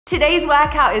Today's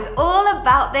workout is all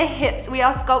about the hips. We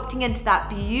are sculpting into that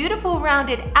beautiful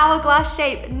rounded hourglass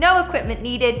shape, no equipment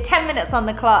needed, 10 minutes on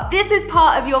the clock. This is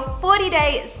part of your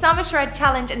 40-day summer shred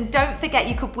challenge, and don't forget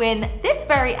you could win this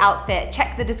very outfit.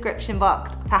 Check the description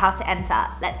box for how to enter.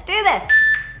 Let's do this.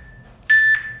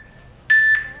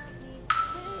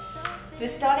 So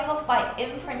we're starting off by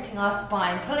imprinting our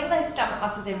spine, pulling those stomach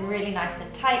muscles in really nice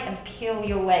and tight, and peel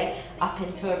your way up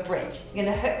into a bridge. You're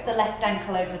gonna hook the left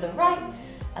ankle over the right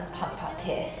and pump up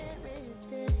here.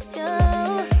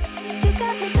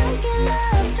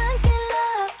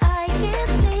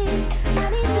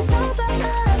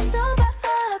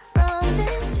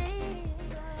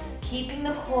 Keeping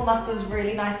the core muscles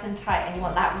really nice and tight, and you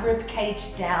want that rib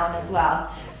cage down as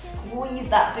well. Squeeze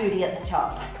that booty at the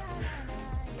top.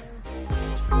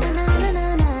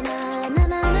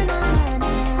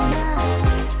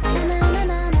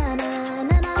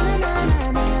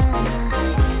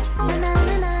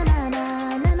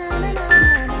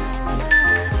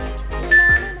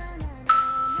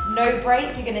 No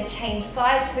break, you're going to change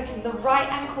sides, hooking the right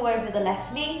ankle over the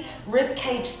left knee, rib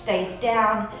cage stays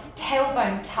down,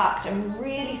 tailbone tucked, and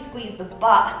really squeeze the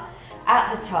butt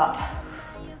at the top.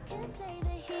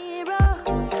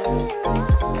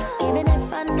 Even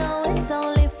if I know it's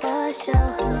only for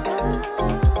show,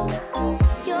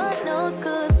 you're no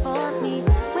good for me.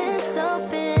 We're so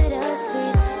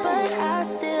bittersweet, but I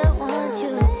still want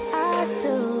you. I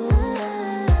do.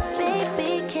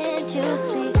 Baby, can't you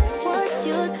see what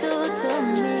you do to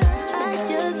me? I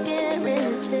just can't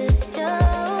resist you.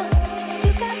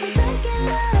 You got me drunk in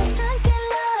love,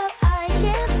 I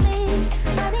can't sleep.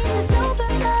 I need to sober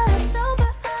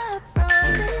up from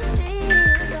this dream.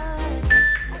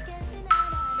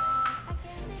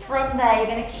 From there, you're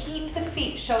going to keep the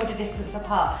feet shoulder distance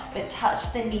apart, but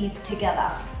touch the knees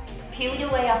together. Peel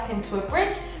your way up into a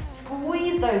bridge,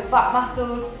 squeeze those butt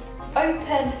muscles,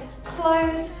 open,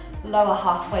 close, lower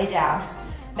halfway down.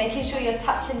 Making sure you're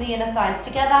touching the inner thighs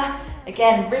together.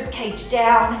 Again, rib cage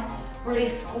down, really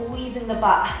squeezing the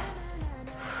butt.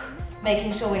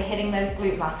 Making sure we're hitting those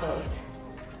glute muscles.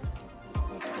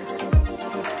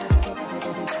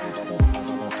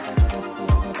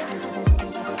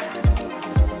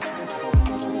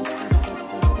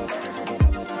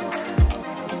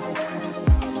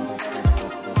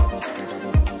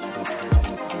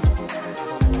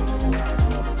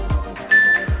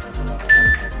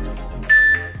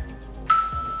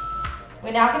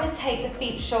 We're now going to take the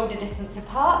feet shoulder distance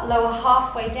apart, lower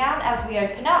halfway down as we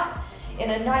open up. In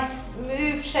a nice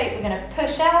smooth shape, we're going to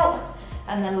push out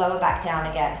and then lower back down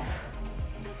again.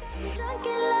 Drunk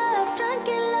in love,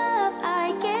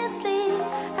 I can't sleep.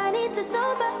 I need to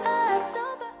sober up.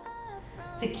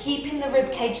 So keeping the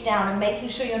rib cage down and making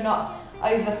sure you're not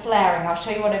over flaring. I'll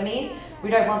show you what I mean. We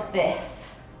don't want this.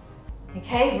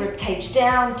 Okay, rib cage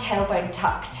down, tailbone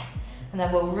tucked. And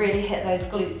then we'll really hit those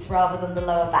glutes rather than the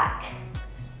lower back.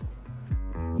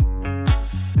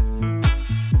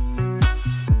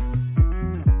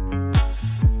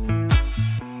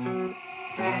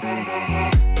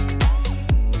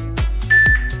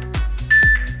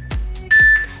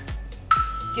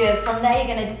 Good, from there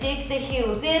you're going to dig the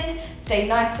heels in, stay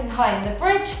nice and high in the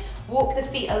bridge, walk the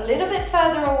feet a little bit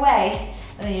further away,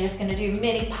 and then you're just going to do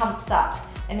mini pumps up.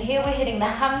 And here we're hitting the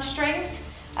hamstrings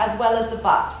as well as the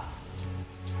butt.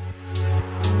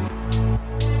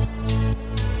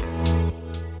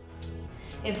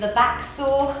 If the back's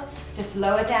sore, just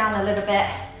lower down a little bit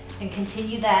and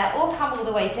continue there, or come all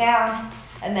the way down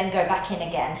and then go back in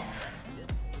again.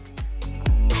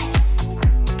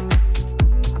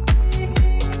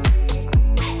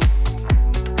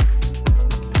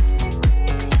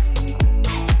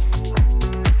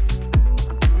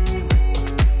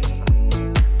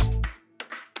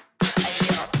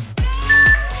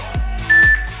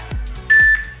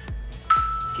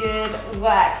 Good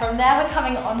work. From there, we're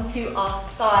coming onto our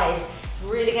side.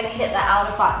 It's really going to hit the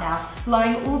outer butt now.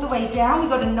 Lying all the way down, we've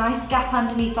got a nice gap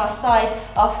underneath our side.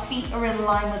 Our feet are in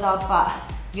line with our butt.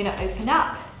 We're going to open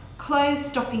up, close,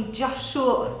 stopping just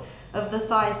short of the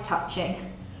thighs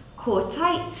touching. Core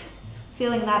tight,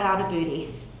 feeling that outer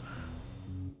booty.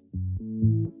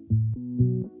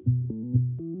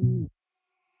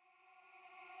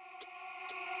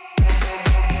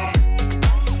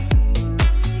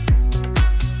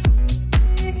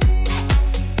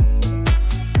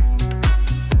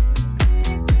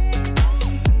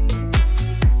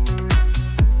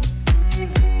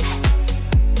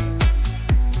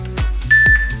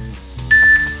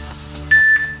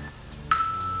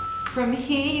 From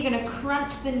here, you're going to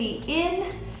crunch the knee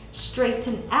in,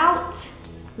 straighten out,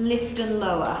 lift and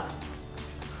lower.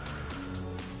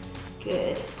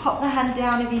 Good. Pop the hand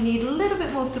down if you need a little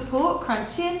bit more support.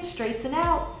 Crunch in, straighten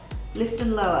out, lift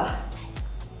and lower.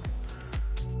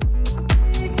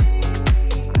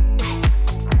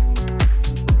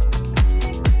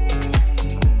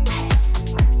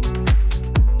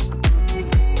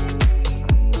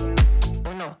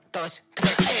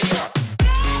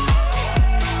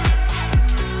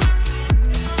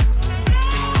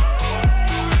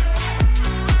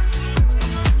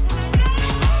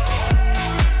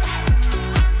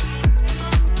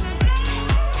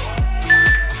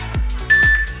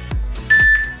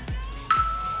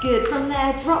 Good, from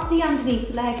there, drop the underneath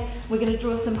leg. We're gonna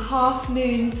draw some half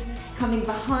moons coming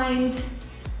behind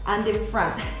and in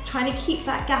front. Trying to keep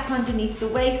that gap underneath the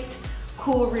waist,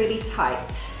 core really tight.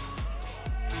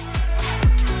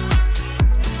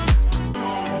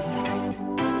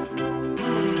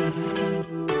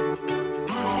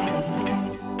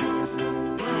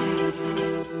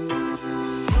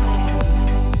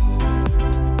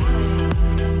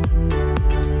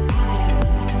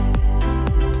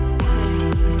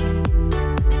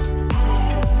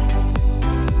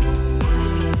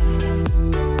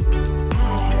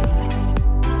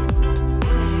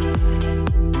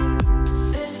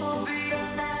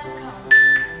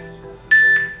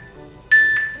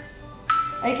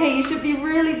 Okay, you should be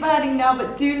really burning now,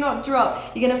 but do not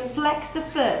drop. You're gonna flex the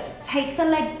foot, take the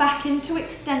leg back into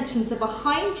extension, so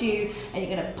behind you, and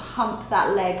you're gonna pump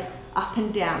that leg up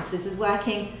and down. So this is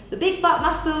working the big butt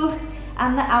muscle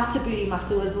and the outer booty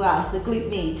muscle as well, the glute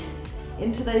med,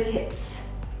 into those hips.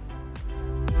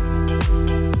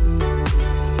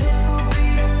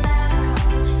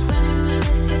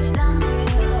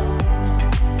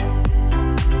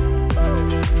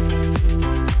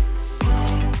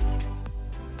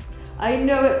 I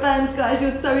know it burns, guys,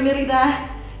 you're so nearly there.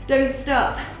 Don't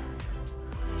stop.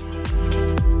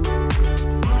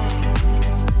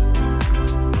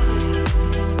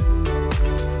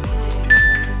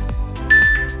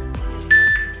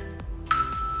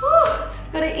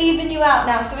 Gotta even you out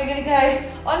now, so we're gonna go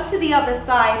onto the other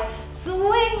side.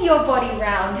 Swing your body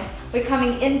round. We're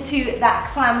coming into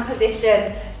that clam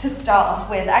position to start off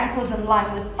with. Ankles in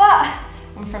line with butt.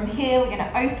 And from here, we're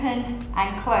gonna open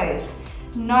and close.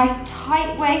 Nice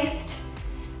tight waist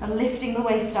and lifting the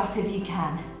waist up if you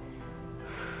can.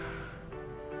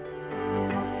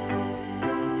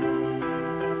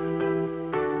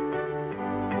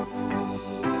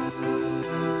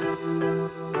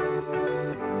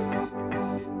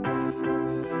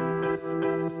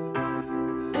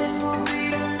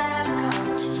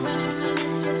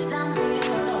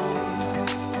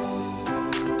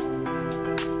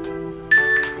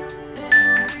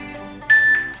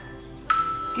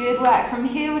 Good work. From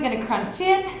here, we're going to crunch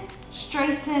in,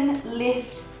 straighten,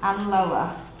 lift, and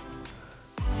lower.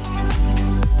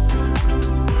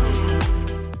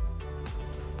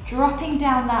 Dropping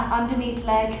down that underneath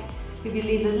leg. If you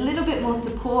need a little bit more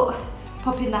support,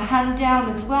 popping the hand down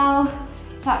as well.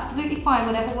 It's absolutely fine,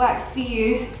 whatever works for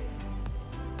you.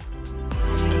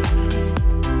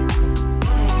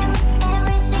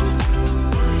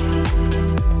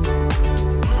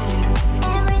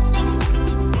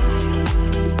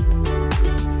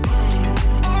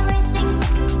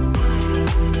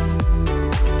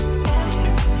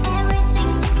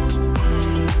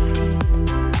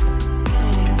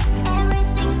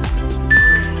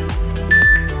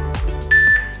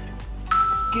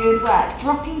 Good work.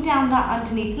 Dropping down that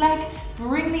underneath leg,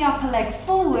 bring the upper leg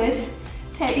forward.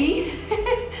 Teddy,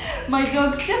 my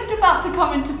dog's just about to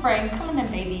come into frame. Come on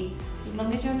then, baby. As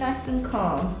long as you're nice and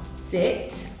calm.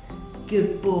 Sit.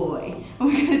 Good boy. And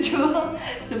we're going to draw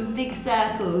some big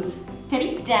circles.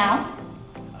 Teddy, down.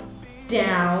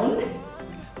 Down.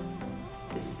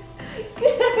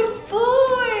 Good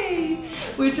boy.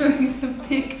 We're drawing some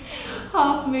big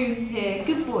half moons here.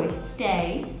 Good boy.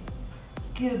 Stay.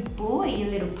 Good boy, you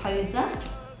little poser.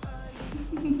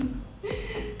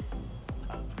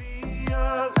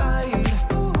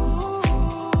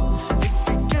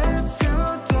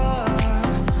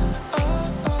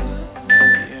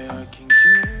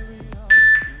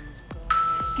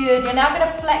 Good, you're now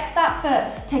going to flex that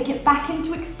foot, take it back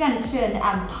into extension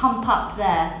and pump up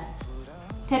there.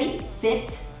 Teddy,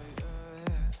 sit.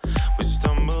 We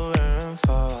stumble and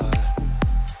fall.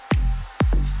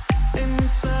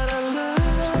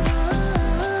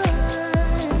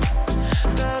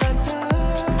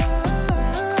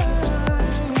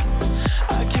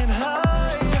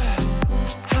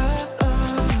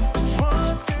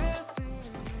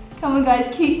 Come on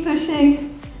guys, keep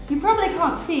pushing. You probably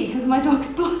can't see because my dog's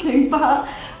blocking, but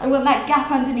I want that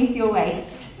gap underneath your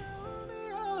waist.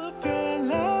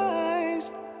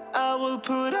 I will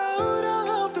put out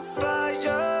all of the fire.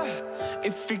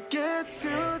 if it gets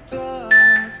too dark.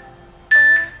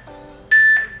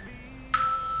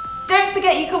 Don't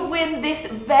forget you can win this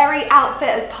very outfit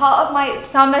as part of my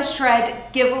Summer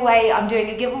Shred giveaway. I'm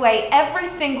doing a giveaway every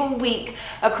single week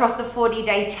across the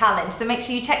 40-day challenge. So make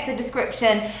sure you check the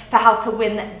description for how to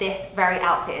win this very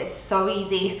outfit. It's so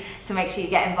easy, so make sure you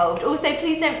get involved. Also,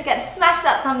 please don't forget to smash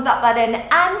that thumbs up button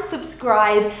and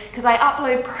subscribe, because I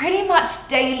upload pretty much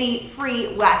daily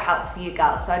free workouts for you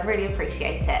girls. So I'd really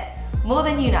appreciate it. More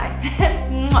than you know.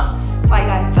 Mwah. Bye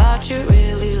guys. Thought you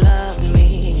really loved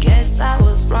me, guess I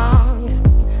was wrong.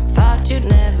 Thought you'd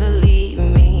never leave.